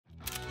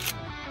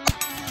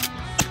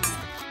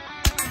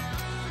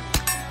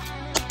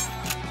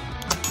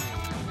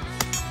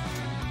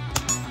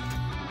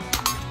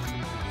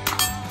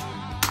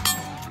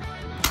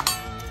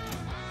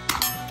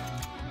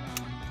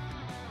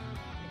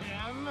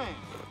time.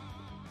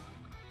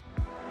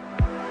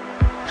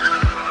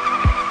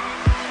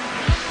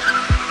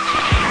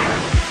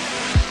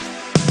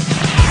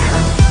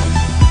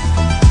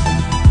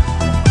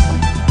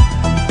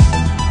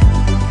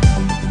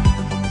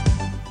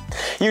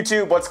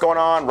 YouTube, what's going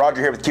on? Roger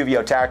here with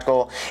QVO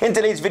Tactical. In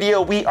today's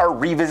video, we are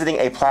revisiting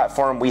a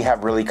platform we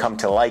have really come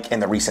to like in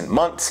the recent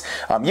months.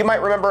 You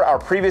might remember our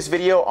previous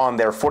video on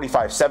their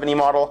 4570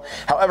 model.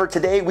 However,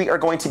 today we are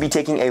going to be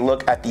taking a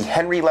look at the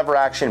Henry lever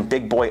action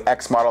Big Boy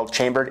X model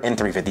chambered in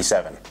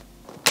 357.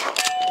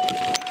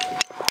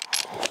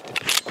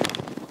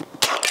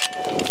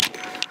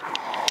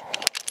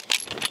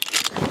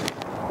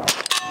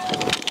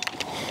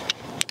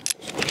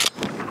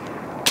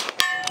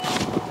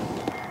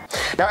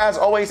 Now, as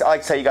always, I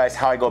like to tell you guys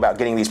how I go about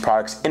getting these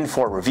products in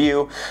for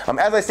review.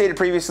 As I stated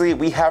previously,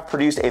 we have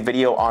produced a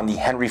video on the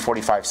Henry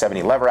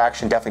 4570 lever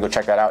action. Definitely go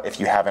check that out if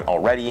you haven't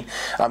already.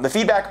 The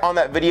feedback on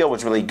that video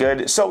was really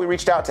good, so we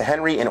reached out to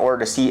Henry in order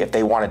to see if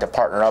they wanted to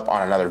partner up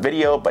on another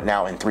video, but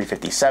now in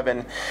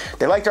 357.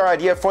 They liked our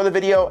idea for the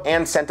video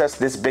and sent us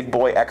this Big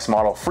Boy X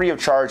model free of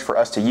charge for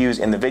us to use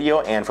in the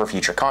video and for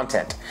future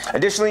content.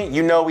 Additionally,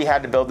 you know we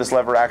had to build this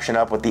lever action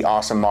up with the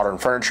awesome modern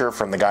furniture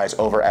from the guys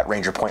over at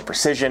Ranger Point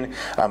Precision.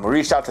 We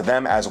reached out to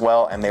them as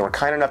well, and they were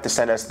kind enough to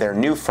send us their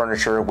new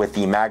furniture with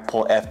the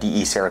Magpul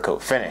FDE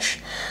Cerakote finish.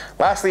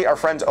 Lastly, our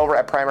friends over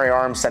at Primary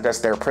Arms sent us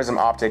their Prism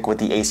Optic with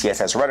the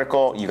ACSS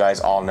reticle. You guys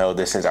all know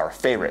this is our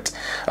favorite.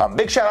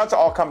 Big shout out to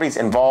all companies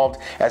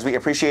involved, as we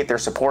appreciate their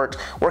support.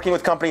 Working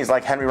with companies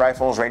like Henry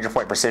Rifles, Ranger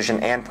Point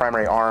Precision, and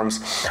Primary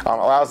Arms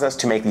allows us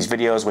to make these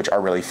videos, which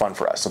are really fun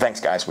for us. So thanks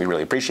guys, we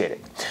really appreciate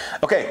it.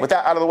 Okay, with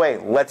that out of the way,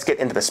 let's get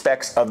into the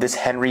specs of this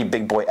Henry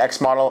Big Boy X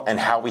model and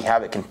how we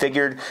have it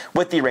configured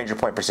with the Ranger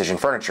Point Precision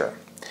furniture.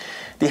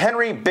 The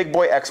Henry Big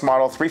Boy X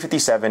Model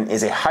 357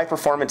 is a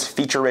high-performance,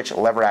 feature-rich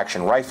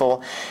lever-action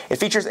rifle. It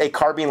features a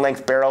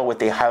carbine-length barrel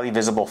with a highly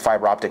visible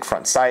fiber optic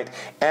front sight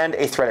and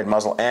a threaded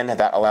muzzle end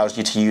that allows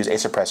you to use a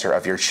suppressor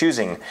of your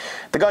choosing.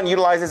 The gun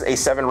utilizes a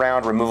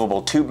 7-round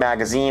removable tube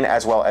magazine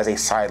as well as a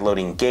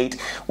side-loading gate,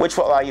 which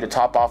will allow you to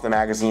top off the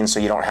magazine so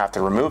you don't have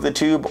to remove the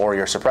tube or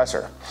your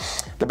suppressor.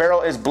 The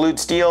barrel is blued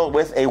steel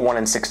with a 1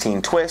 in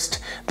 16 twist.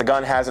 The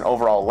gun has an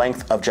overall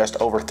length of just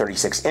over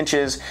 36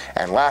 inches.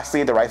 And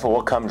lastly, the rifle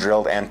will come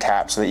drilled and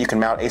tapped so that you can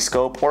mount a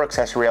scope or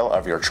accessory rail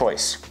of your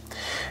choice.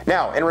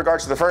 Now, in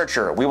regards to the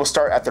furniture, we will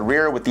start at the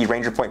rear with the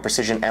Ranger Point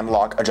Precision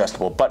M-Lock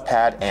adjustable butt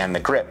pad and the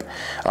grip.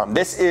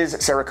 This is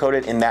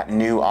Cerakoted in that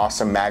new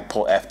awesome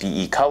Magpul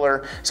FDE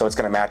color, so it's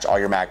going to match all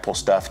your Magpul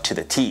stuff to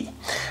the T.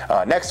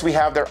 Next, we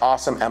have their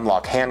awesome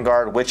M-Lock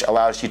handguard, which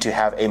allows you to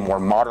have a more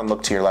modern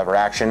look to your lever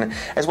action,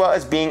 as well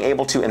as being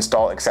able to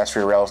install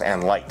accessory rails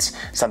and lights,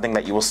 something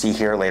that you will see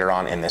here later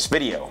on in this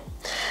video.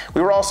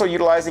 We were also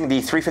utilizing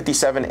the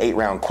 357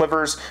 8-round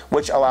quivers,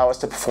 which allow us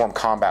to perform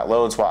combat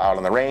loads while out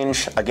on the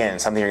range. Again,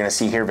 something you're going to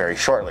see here very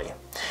shortly.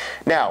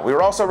 Now, we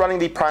were also running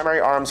the Primary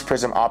Arms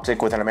Prism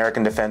Optic with an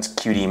American Defense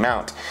QD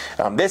mount.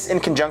 This,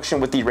 in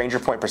conjunction with the Ranger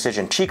Point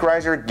Precision cheek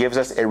riser, gives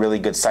us a really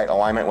good sight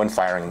alignment when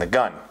firing the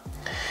gun.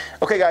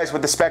 Okay guys,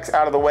 with the specs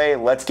out of the way,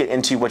 let's get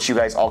into what you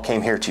guys all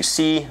came here to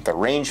see, the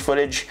range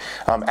footage.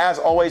 As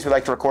always, we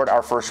like to record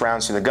our first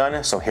rounds through the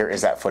gun, so here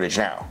is that footage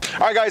now.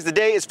 All right guys, the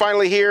day is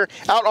finally here,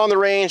 out on the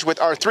range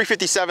with our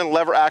 357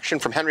 lever action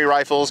from Henry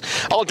Rifles,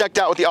 all decked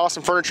out with the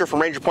awesome furniture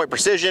from Ranger Point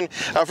Precision.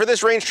 For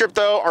this range trip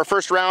though, our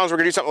first rounds, we're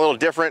gonna do something a little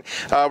different.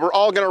 We're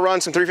all gonna run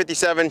some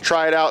 357,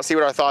 try it out, see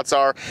what our thoughts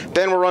are.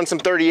 Then we'll run some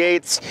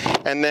 38s,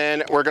 and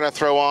then we're gonna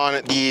throw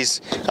on these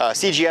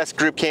CGS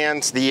group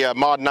cans, the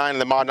Mod 9 and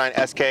the Mod 9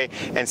 SK,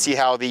 and see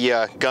how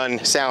the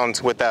gun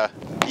sounds with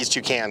these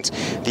two cans,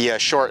 the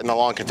short and the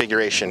long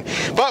configuration.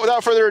 But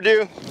without further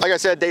ado, like I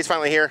said, day's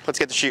finally here. Let's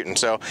get to shooting.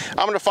 So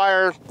I'm gonna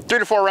fire 3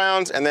 to 4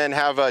 rounds and then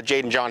have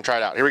Jade and John try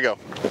it out. Here we go.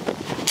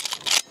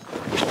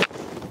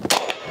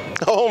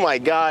 Oh my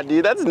God,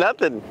 dude, that's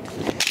nothing.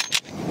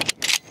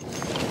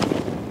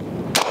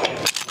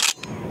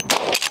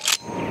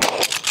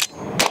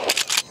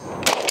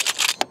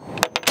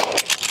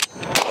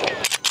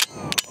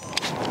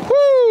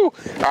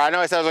 I know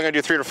I said I was only gonna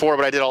do 3 to 4,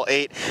 but I did all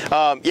 8.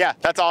 Yeah,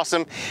 that's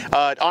awesome.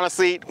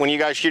 Honestly, when you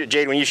guys shoot it,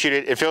 Jade, when you shoot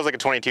it, it feels like a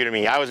 22 to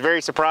me. I was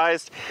very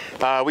surprised.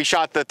 We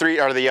shot the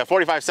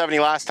 4570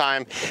 last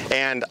time,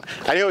 and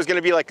I knew it was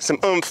gonna be like some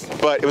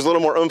oomph, but it was a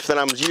little more oomph than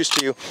I was used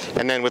to.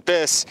 And then with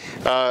this,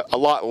 a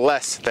lot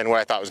less than what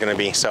I thought it was gonna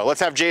be. So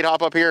let's have Jade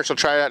hop up here. She'll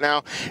try it out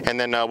now, and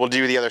then we'll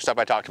do the other stuff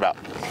I talked about.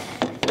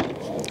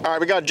 All right,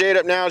 we got Jade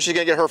up now. She's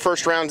gonna get her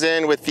first rounds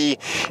in with the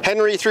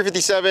Henry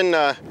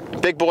 357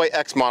 Big Boy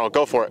X model.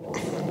 Go for it.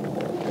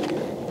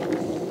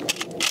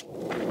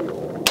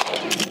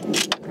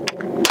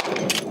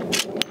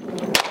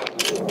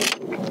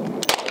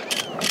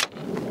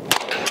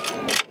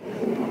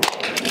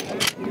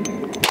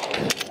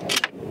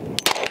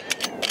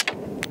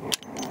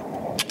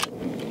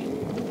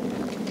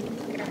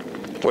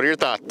 What are your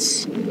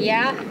thoughts?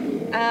 Yeah,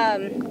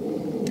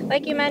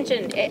 like you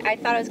mentioned, I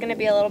thought it was going to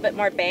be a little bit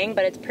more bang,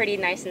 but it's pretty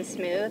nice and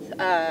smooth.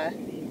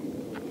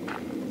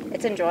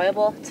 It's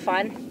enjoyable, it's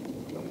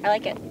fun. I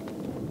like it.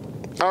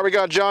 All right, we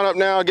got John up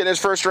now, getting his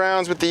first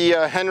rounds with the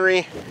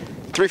Henry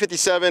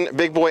 357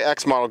 Big Boy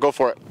X model. Go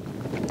for it.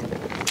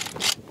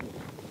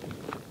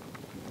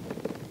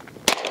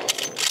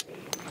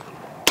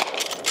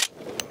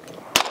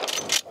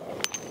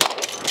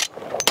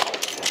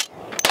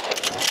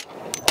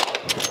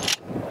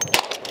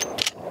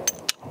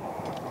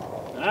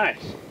 Nice.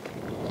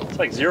 It's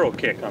like zero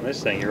kick on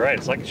this thing. You're right.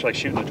 It's like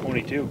shooting a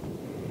 22.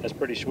 That's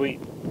pretty sweet.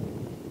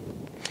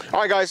 All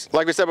right, guys,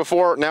 like we said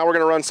before, now we're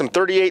gonna run some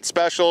 38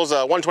 specials,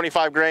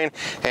 125 grain,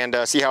 and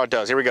see how it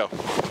does. Here we go.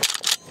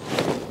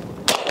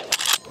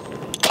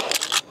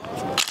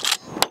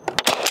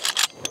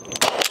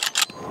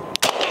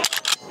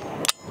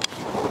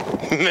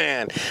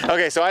 Man,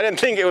 okay, so I didn't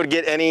think it would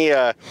get any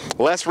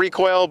less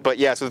recoil, but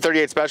yeah, so the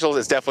 38 specials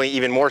is definitely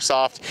even more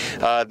soft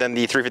than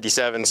the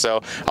 357.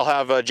 So I'll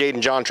have Jade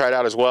and John try it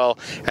out as well,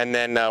 and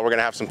then we're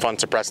gonna have some fun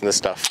suppressing this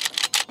stuff.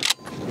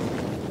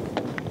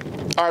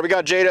 All right, we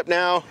got Jade up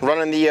now,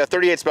 running the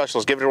 38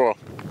 specials. Give it a whirl.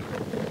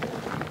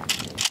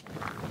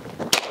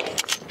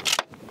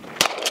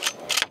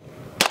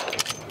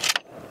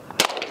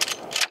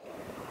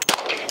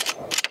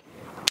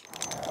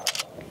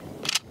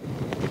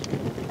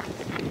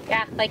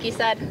 Yeah, like you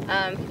said,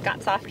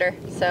 got softer.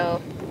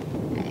 So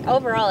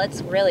overall,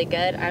 it's really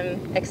good.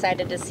 I'm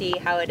excited to see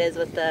how it is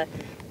with the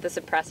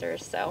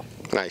suppressors. So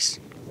nice.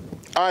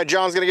 All right,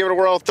 John's gonna give it a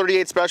whirl.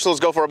 38 specials.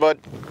 Go for it, bud.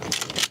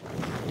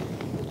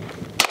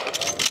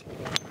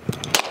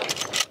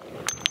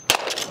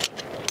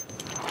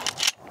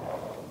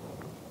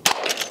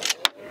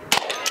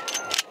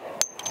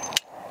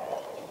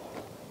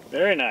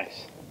 Very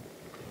nice.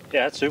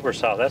 Yeah, that's super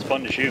soft. That's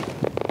fun to shoot.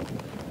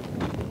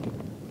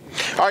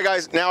 All right,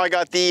 guys, now I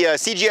got the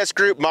CGS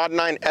Group Mod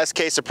 9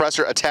 SK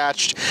suppressor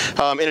attached.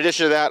 In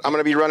addition to that, I'm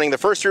gonna be running the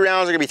first 3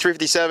 rounds are gonna be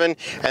 357,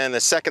 and then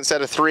the second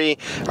set of 3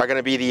 are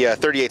gonna be the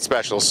 38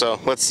 specials. So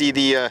let's see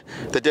the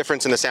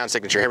difference in the sound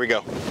signature. Here we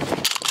go.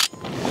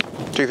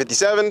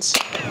 357s.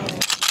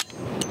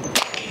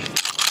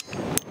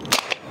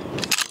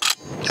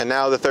 And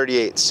now the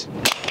 38s.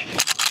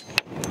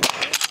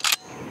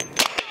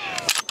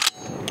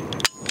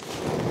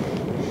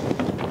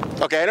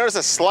 Okay, I noticed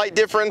a slight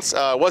difference.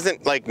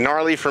 Wasn't like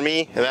gnarly for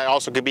me, and that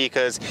also could be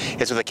because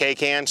it's with a K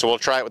can, so we'll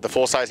try it with the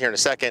full size here in a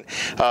second.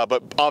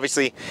 But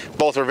obviously,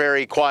 both are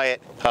very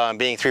quiet,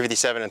 being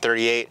 357 and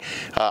 38.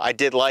 I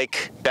did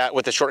like that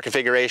with the short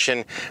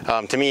configuration.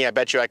 To me, I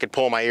bet you I could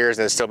pull my ears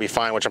and it'd still be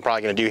fine, which I'm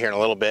probably gonna do here in a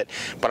little bit.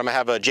 But I'm gonna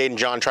have Jade and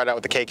John try it out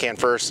with the K can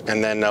first,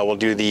 and then we'll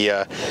do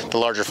the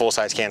larger full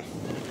size can.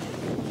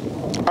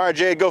 All right,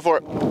 Jade, go for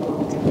it.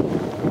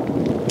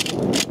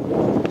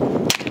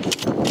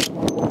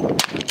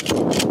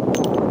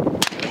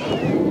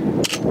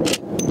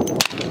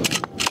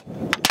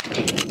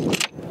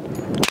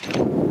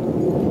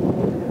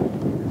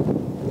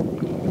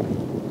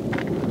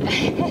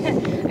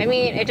 I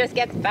mean, it just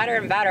gets better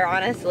and better,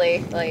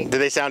 honestly. Like, Did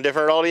they sound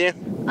different at all to you?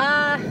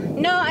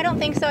 No, I don't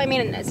think so. I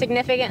mean,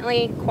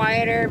 significantly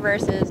quieter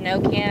versus no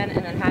can,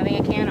 and then having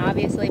a can,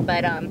 obviously.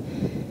 But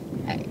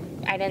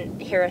I didn't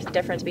hear a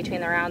difference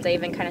between the rounds. I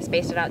even kind of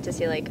spaced it out to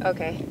see, like,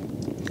 okay.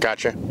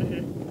 Gotcha.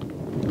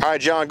 Mm-hmm. All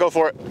right, John, go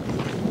for it.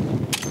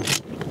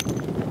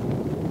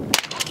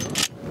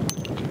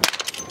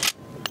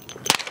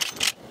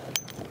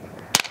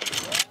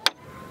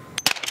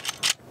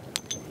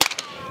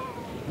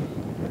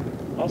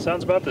 All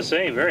sounds about the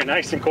same. Very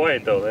nice and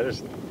quiet though.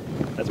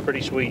 That's pretty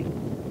sweet.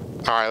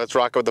 All right, let's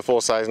rock it with the full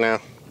size now.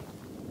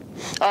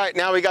 All right,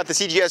 now we got the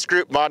CGS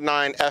Group Mod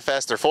 9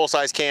 FS, their full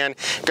size can.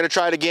 Gonna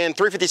try it again,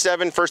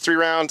 357, first 3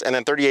 rounds, and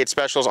then 38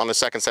 specials on the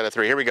second set of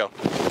 3. Here we go.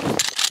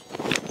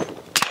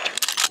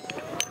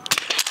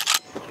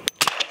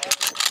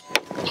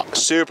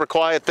 Super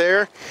quiet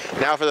there.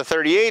 Now for the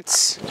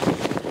 38s.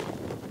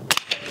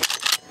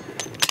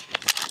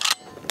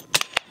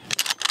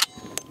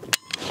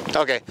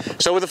 Okay,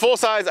 so with the full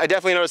size, I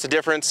definitely noticed a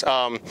difference.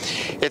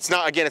 It's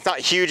not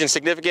huge and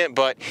significant,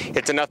 but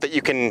it's enough that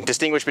you can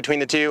distinguish between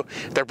the two.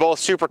 They're both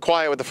super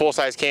quiet with the full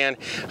size can,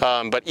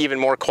 but even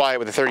more quiet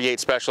with the 38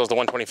 specials, the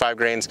 125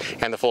 grains,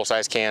 and the full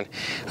size can.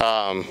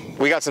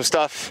 We got some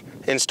stuff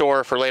in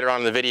store for later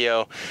on in the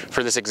video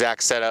for this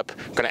exact setup.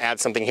 I'm gonna add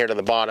something here to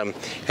the bottom,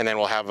 and then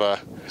we'll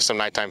have some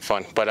nighttime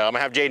fun. But I'm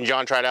gonna have Jade and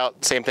John try it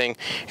out, same thing,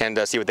 and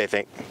see what they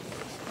think.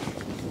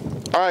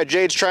 All right,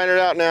 Jade's trying it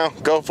out now.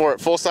 Go for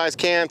it. Full size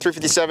can,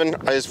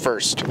 357 is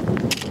first.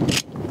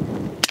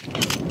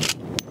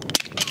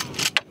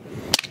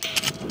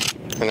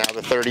 And now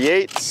the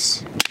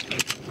 38s.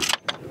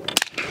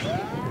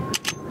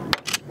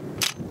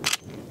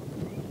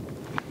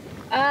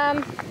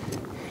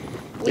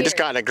 You just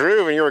got in a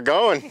groove and you were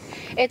going.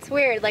 It's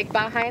weird, like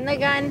behind the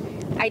gun,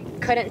 I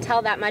couldn't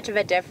tell that much of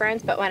a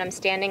difference, but when I'm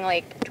standing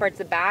like towards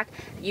the back,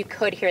 you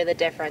could hear the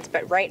difference.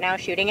 But right now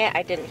shooting it,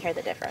 I didn't hear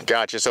the difference.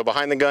 Gotcha, so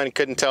behind the gun, you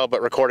couldn't tell,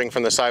 but recording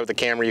from the side with the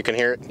camera, you can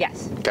hear it?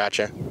 Yes.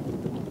 Gotcha.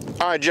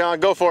 All right, John,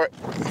 go for it.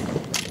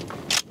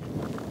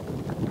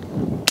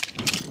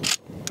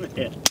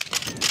 Yeah.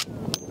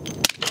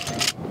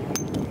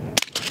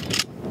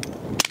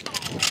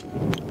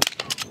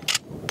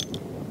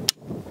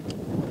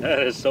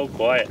 That is so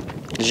quiet.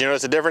 Did you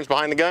notice the difference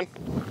behind the gun?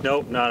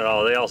 Nope, not at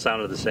all. They all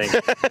sounded the same.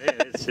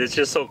 it's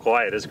just so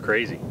quiet. It's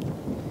crazy.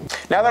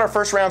 Now that our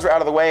first rounds are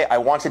out of the way, I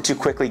wanted to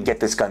quickly get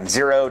this gun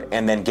zeroed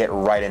and then get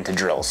right into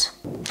drills.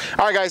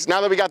 All right, guys,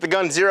 now that we got the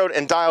gun zeroed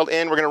and dialed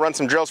in, we're gonna run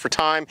some drills for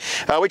time.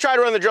 We tried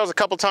to run the drills a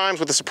couple times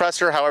with the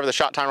suppressor. However, the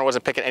shot timer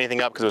wasn't picking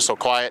anything up because it was so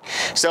quiet.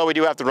 So we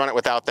do have to run it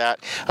without that.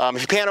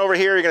 If you pan over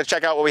here, you're gonna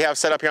check out what we have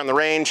set up here on the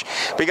range.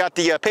 We got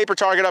the paper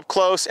target up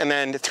close and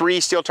then 3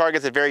 steel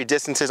targets at varied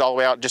distances all the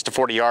way out just to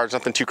 40 yards,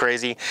 nothing too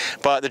crazy.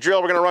 But the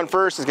drill we're gonna run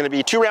first is gonna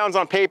be 2 rounds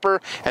on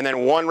paper and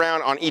then 1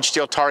 round on each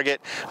steel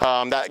target.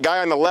 That guy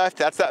on the left,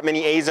 that's that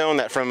mini A-zone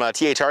that from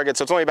TA Target,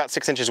 so it's only about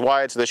 6 inches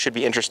wide, so this should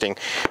be interesting.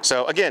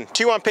 So again,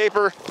 2 on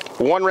paper,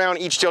 1 round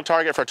each steel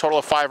target for a total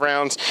of 5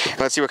 rounds. And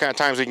let's see what kind of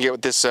times we can get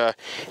with this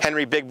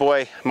Henry Big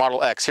Boy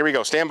Model X. Here we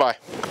go, stand by.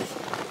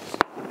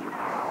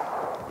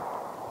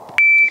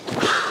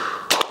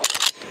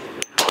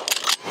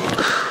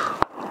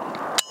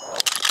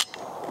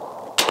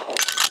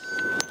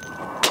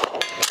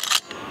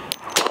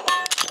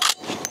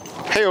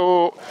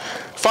 Hey-oh.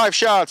 5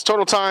 shots,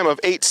 total time of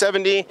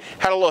 870.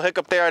 Had a little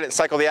hiccup there. I didn't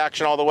cycle the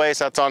action all the way,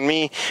 so that's on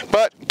me.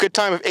 But good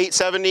time of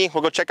 870.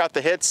 We'll go check out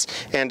the hits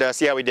and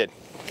see how we did.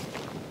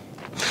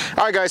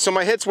 All right, guys, so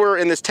my hits were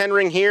in this 10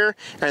 ring here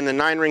and the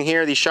 9 ring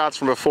here. These shots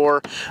from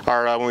before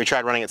are when we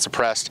tried running it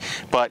suppressed,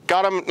 but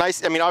got them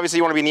nice. I mean, obviously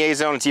you want to be in the A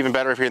zone. It's even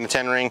better if you're in the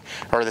 10 ring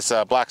or this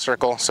black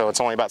circle, so it's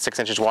only about 6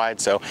 inches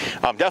wide. So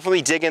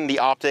definitely digging the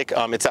optic.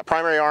 It's that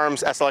primary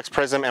arms SLX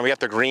prism, and we got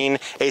the green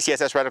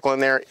ACSS reticle in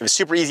there. It was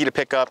super easy to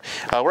pick up.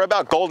 We're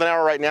about golden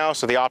hour right now,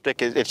 so the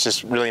optic, it's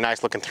just really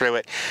nice looking through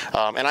it.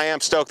 And I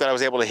am stoked that I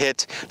was able to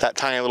hit that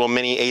tiny little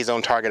mini A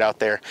zone target out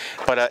there.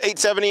 But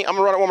 870, I'm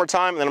gonna run it one more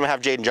time, and then I'm gonna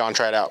have Jade and John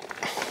try it out.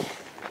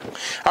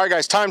 All right,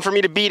 guys, time for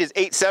me to beat is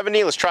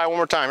 870. Let's try it one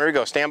more time. Here we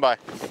go, stand by.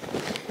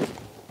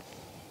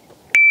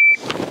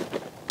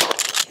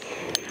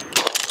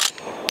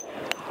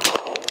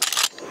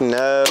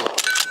 No.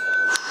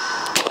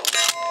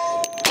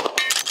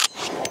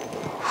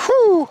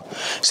 Whew.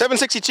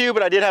 762,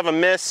 but I did have a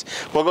miss.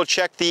 We'll go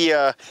check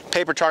the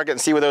paper target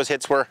and see where those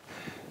hits were.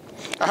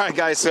 All right,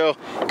 guys, so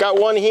got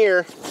one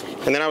here,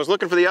 and then I was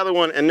looking for the other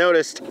one and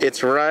noticed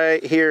it's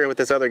right here with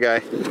this other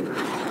guy.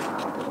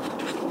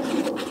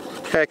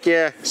 Heck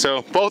yeah.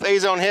 So both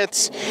A-zone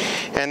hits,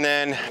 and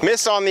then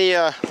miss on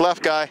the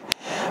left guy.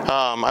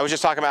 I was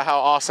just talking about how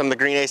awesome the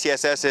green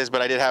ACSS is,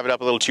 but I did have it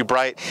up a little too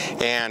bright,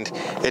 and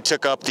it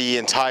took up the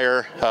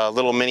entire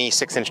little mini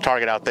 6-inch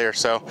target out there.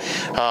 So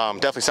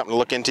definitely something to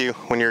look into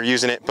when you're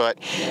using it, but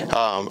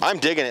I'm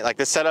digging it. Like,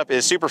 this setup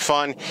is super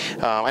fun.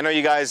 I know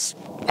you guys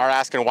are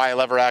asking why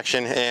lever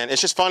action, and it's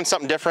just fun,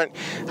 something different.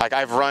 Like,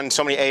 I've run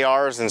so many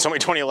ARs and so many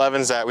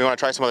 2011s that we want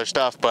to try some other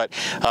stuff, but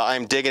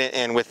I'm digging it,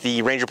 and with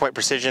the Ranger Point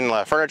Precision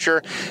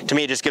furniture, to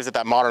me it just gives it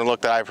that modern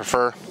look that I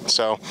prefer.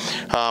 So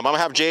I'm gonna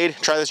have Jade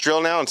try this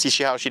drill now and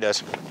see how she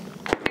does.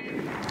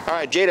 All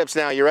right, Jade ups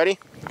now, you ready?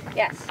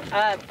 Yes.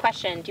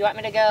 Question, do you want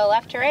me to go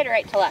left to right or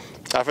right to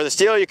left? For the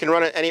steel, you can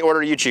run it any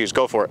order you choose.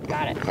 Go for it.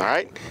 Got it. All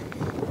right,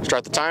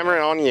 start the timer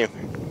and on you.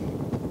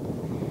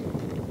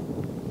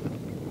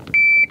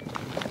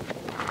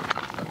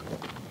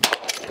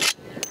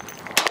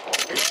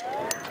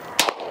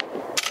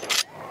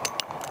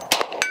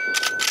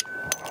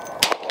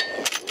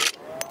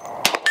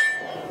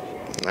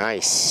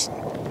 Nice.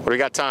 What do we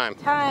got time?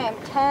 Time,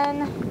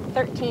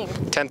 10:13.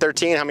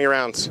 10:13, how many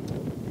rounds?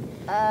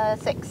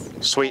 6.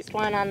 Sweet. Just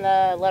one on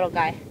the little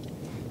guy.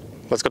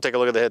 Let's go take a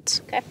look at the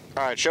hits. Okay.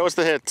 All right, show us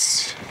the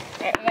hits.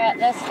 Right, we got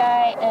this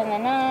guy in the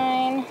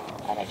 9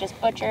 that I just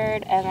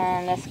butchered, and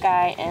then this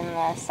guy in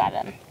the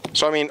 7.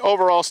 So, I mean,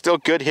 overall, still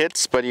good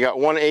hits, but you got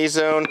 1 A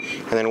zone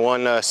and then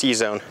 1 C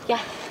zone.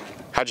 Yeah.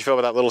 How'd you feel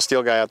about that little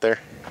steel guy out there?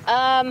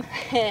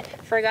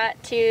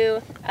 Forgot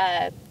to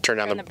Turn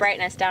down the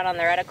brightness down on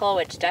the reticle,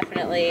 which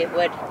definitely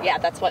would, yeah,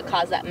 that's what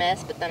caused that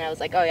miss. But then I was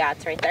like, oh yeah,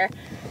 it's right there.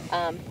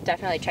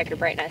 Definitely check your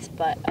brightness,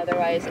 but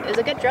otherwise it was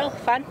a good drill,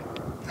 fun.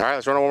 All right,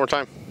 let's run it one more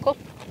time. Cool.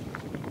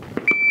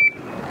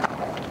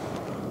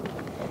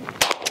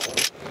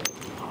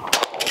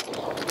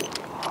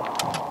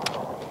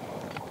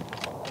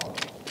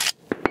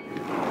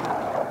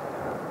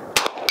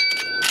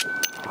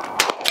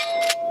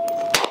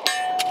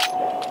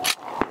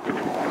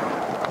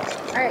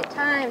 All right,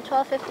 time,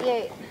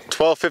 12:58.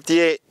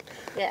 12:58.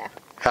 Yeah.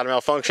 Had a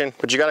malfunction,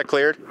 but you got it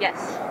cleared? Yes.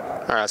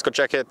 All right, let's go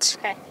check hits.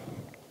 Okay.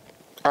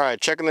 All right,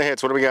 checking the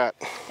hits. What do we got?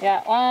 We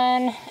got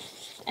one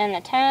in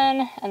the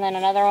 10, and then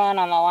another one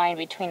on the line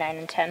between 9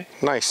 and 10.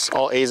 Nice.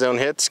 All A zone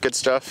hits. Good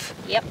stuff.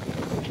 Yep.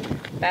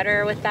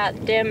 Better with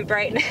that dim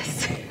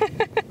brightness.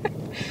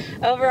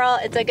 Overall,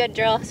 it's a good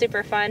drill.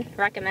 Super fun.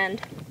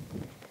 Recommend.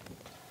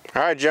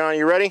 All right, John,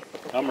 you ready?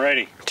 I'm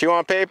ready. 2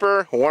 on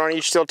paper, 1 on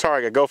each steel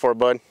target. Go for it,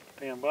 bud.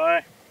 Stand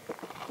by.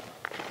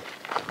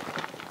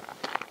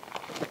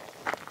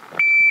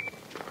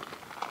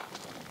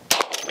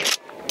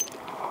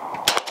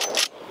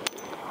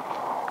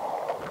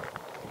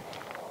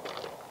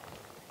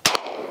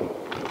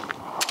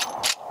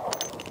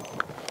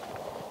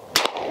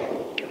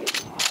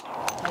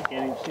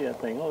 Can't even see that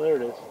thing. Oh, there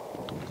it is.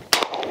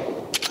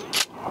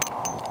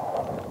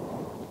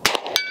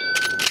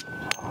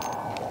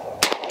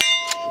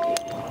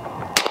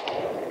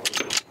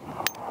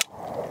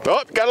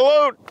 Oh, got a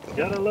load.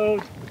 Got a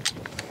load.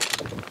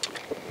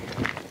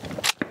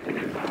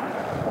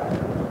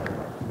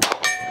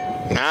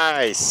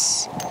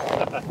 Nice.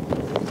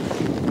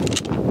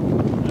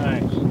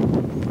 Nice.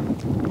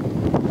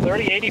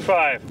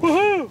 3085.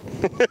 Woohoo!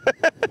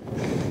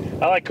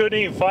 I couldn't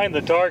even find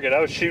the target.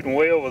 I was shooting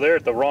way over there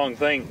at the wrong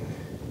thing.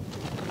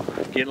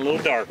 Getting a little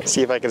dark.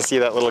 See if I can see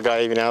that little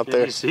guy even out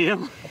there. Can you see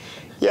him?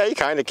 Yeah, you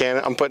kind of can.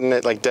 I'm putting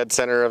it like dead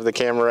center of the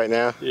camera right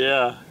now.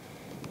 Yeah.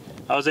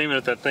 I was aiming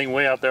at that thing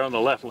way out there on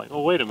the left. Like,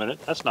 oh, wait a minute.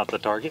 That's not the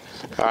target.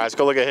 All right, let's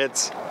go look at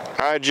hits.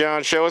 All right,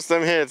 John, show us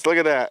them hits. Look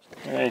at that.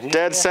 Right here.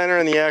 Dead center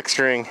in the X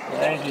string.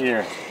 Right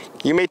here.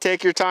 You may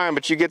take your time,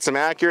 but you get some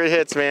accurate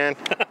hits, man.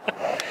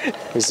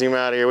 Let me zoom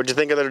out here. What'd you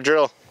think of the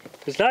drill?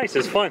 It's nice.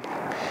 It's fun.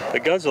 The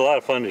gun's a lot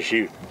of fun to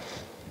shoot.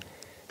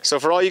 So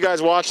for all you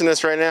guys watching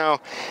this right now,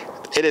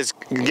 it is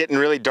getting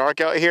really dark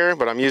out here,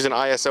 but I'm using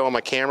ISO on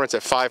my camera. It's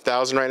at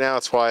 5,000 right now.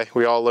 That's why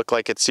we all look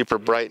like it's super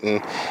bright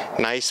and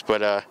nice.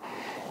 But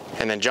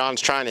and then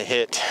John's trying to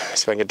hit.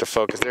 See if I can get to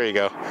focus. There you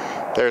go.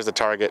 There's the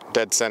target,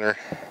 dead center.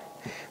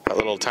 That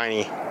little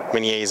tiny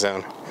mini A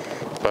zone.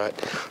 But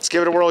let's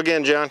give it a whirl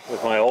again, John.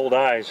 With my old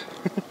eyes.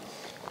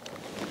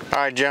 All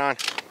right, John.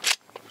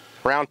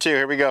 Round 2.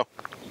 Here we go.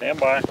 Stand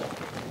by.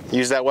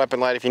 Use that weapon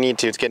light if you need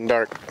to. It's getting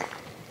dark.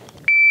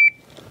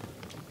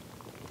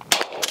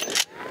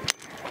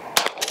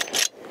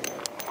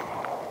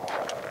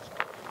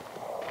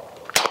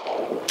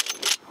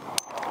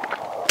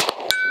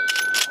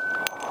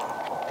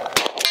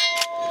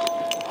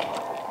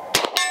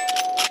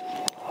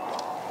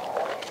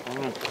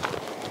 Mm.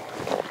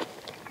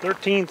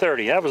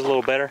 1330. That was a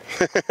little better.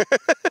 All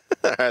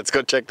right, let's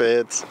go check the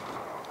hits.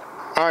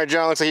 All right,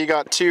 John, looks like you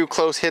got 2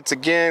 close hits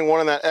again,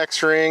 one in that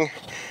X ring,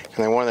 and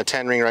then one in the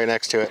 10 ring right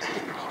next to it.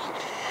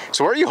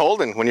 So where are you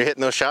holding when you're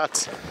hitting those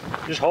shots?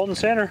 Just holding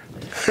center.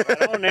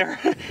 Right on there.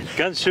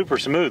 Gun's super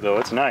smooth though,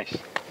 it's nice.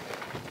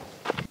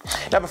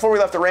 Now before we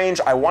left the range,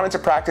 I wanted to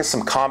practice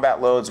some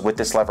combat loads with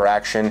this lever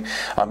action.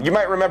 You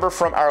might remember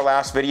from our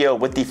last video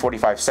with the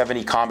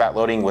 4570, combat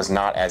loading was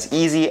not as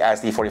easy as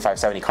the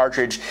 4570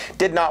 cartridge,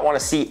 did not want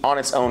to seat on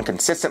its own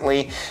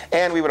consistently,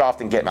 and we would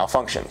often get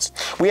malfunctions.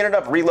 We ended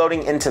up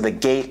reloading into the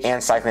gate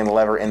and cycling the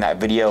lever in that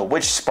video,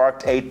 which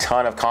sparked a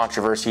ton of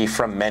controversy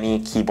from many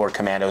keyboard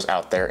commandos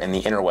out there in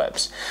the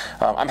interwebs.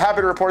 I'm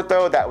happy to report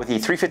though that with the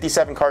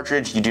 357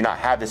 cartridge, you do not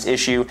have this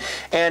issue,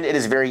 and it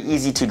is very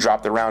easy to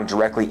drop the round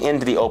directly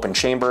into the open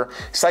chamber,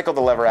 cycle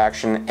the lever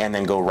action, and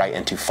then go right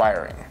into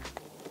firing.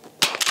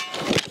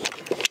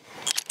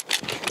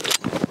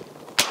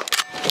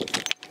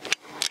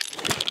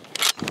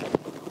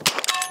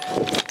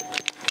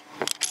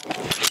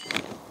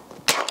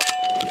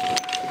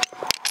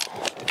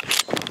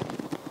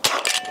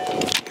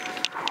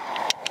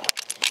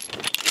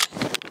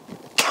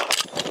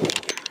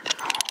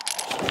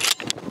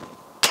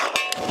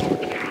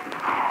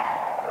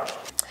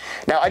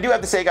 Now, I do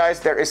have to say, guys,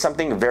 there is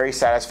something very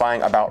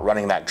satisfying about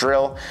running that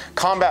drill.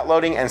 Combat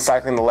loading and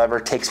cycling the lever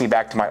takes me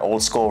back to my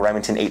old school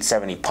Remington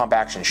 870 pump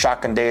action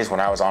shotgun days when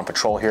I was on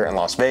patrol here in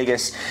Las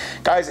Vegas.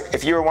 Guys,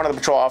 if you were one of the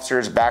patrol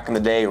officers back in the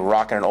day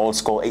rocking an old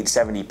school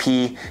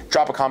 870P,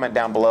 drop a comment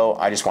down below.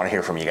 I just want to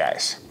hear from you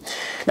guys.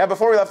 Now,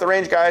 before we left the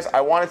range, guys, I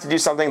wanted to do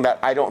something that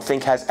I don't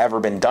think has ever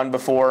been done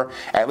before.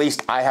 At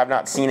least I have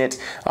not seen it.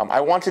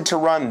 I wanted to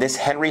run this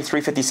Henry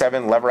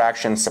 357 lever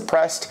action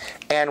suppressed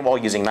and while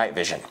using night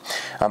vision.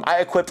 I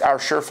equipped our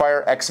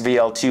Surefire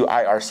XVL2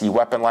 IRC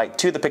weapon light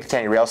to the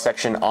Picatinny rail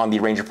section on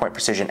the Ranger Point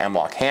Precision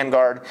M-Lock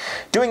handguard.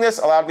 Doing this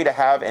allowed me to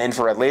have an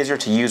infrared laser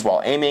to use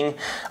while aiming.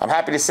 I'm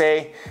happy to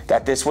say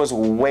that this was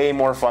way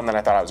more fun than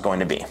I thought I was going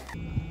to be.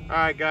 All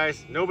right,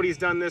 guys, nobody's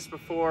done this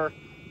before.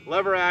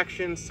 Lever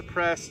action,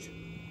 suppressed,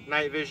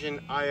 night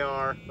vision,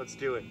 IR, let's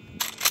do it.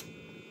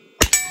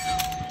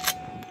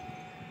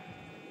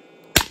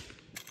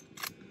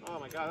 Oh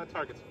my God, that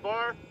target's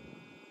far.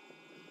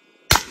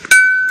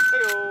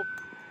 Hey-oh.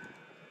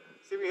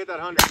 See if we hit that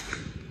 100.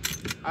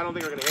 I don't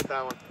think we're gonna hit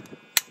that one.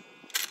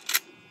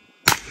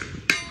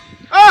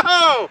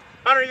 Oh!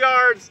 100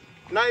 yards,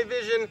 night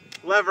vision,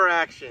 lever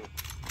action.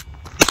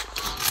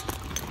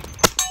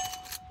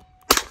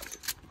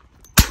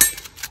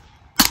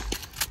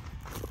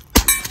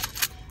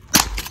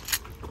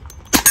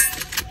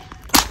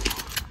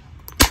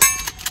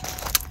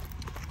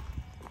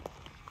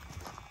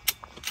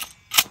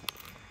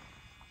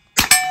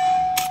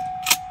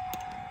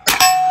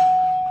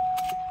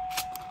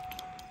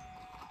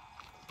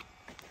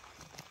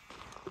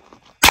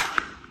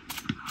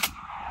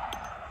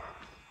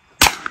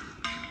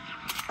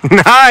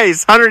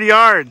 Nice, 100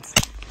 yards.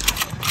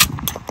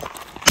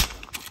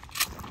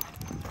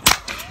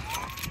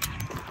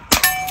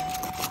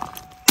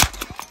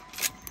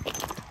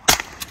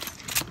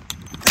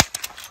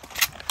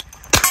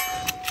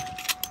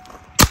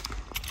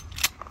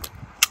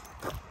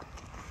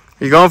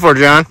 What are you going for,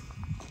 John?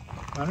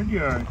 100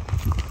 yards.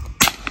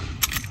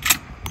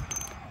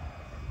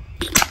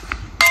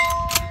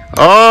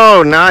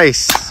 Oh,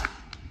 nice.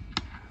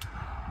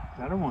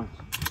 Got her once.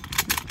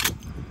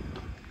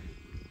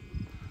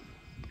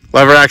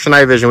 Lever action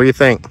night vision, what do you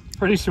think?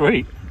 Pretty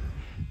sweet.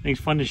 I think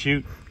it's fun to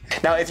shoot.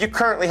 Now, if you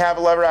currently have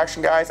a lever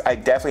action, guys, I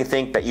definitely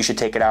think that you should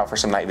take it out for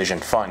some night vision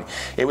fun.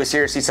 It was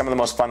seriously some of the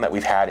most fun that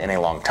we've had in a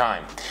long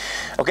time.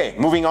 Okay,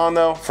 moving on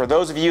though, for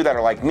those of you that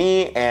are like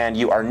me and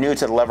you are new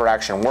to the lever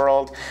action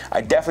world,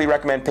 I definitely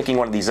recommend picking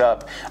one of these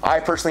up. I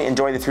personally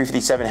enjoy the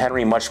 357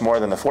 Henry much more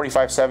than the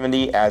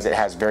 4570 as it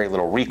has very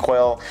little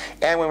recoil,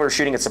 and when we were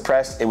shooting it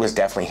suppressed, it was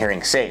definitely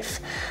hearing safe.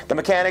 The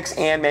mechanics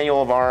and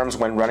manual of arms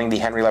when running the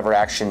Henry lever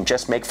action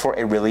just make for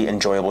a really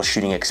enjoyable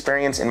shooting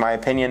experience in my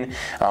opinion.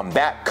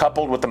 That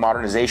coupled with the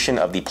modernization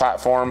of the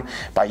platform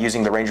by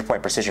using the Ranger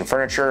Point Precision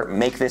furniture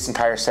make this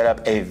entire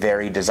setup a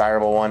very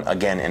desirable one,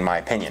 again in my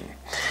opinion.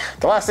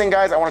 The last thing,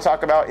 guys, I want to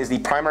talk about is the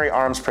primary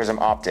arms prism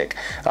optic.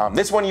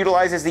 This one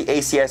utilizes the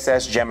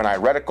ACSS Gemini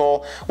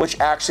reticle, which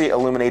actually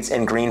illuminates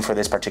in green for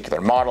this particular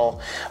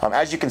model.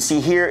 As you can see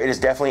here, it is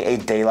definitely a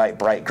daylight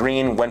bright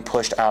green when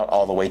pushed out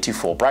all the way to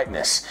full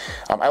brightness.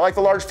 I like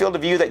the large field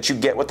of view that you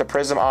get with the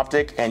prism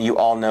optic, and you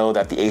all know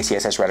that the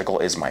ACSS reticle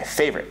is my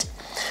favorite.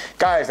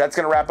 Guys, that's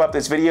going to wrap up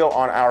this video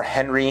on our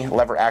Henry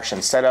lever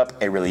action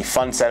setup, a really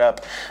fun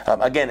setup.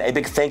 Again, a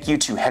big thank you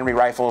to Henry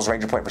Rifles,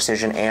 Ranger Point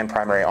Precision, and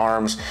Primary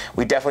Arms.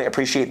 We definitely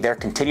appreciate their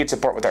continued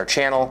support with our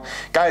channel.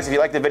 Guys, if you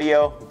liked the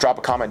video, drop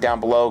a comment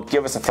down below,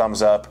 give us a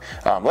thumbs up.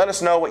 Let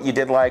us know what you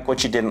did like,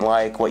 what you didn't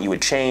like, what you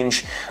would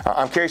change.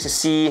 I'm curious to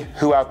see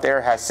who out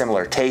there has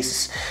similar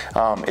tastes.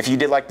 If you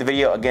did like the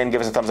video, again,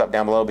 give us a thumbs up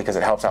down below because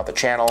it helps out the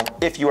channel.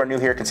 If you are new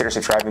here, consider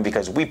subscribing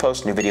because we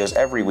post new videos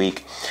every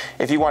week.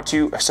 If you want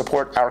to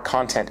support our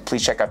content,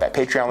 please check out that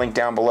Patreon link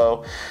down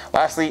below.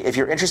 Lastly, if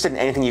you're interested in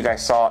anything you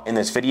guys saw in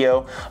this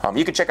video,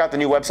 you can check out the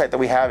new website that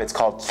we have. It's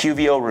called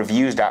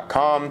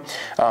QVOreviews.com.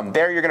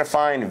 There you're going to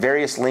find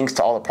various links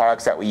to all the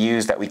products that we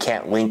use that we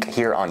can't link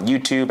here on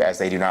YouTube as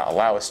they do not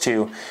allow us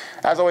to.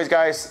 As always,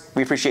 guys,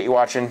 we appreciate you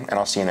watching, and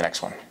I'll see you in the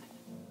next one.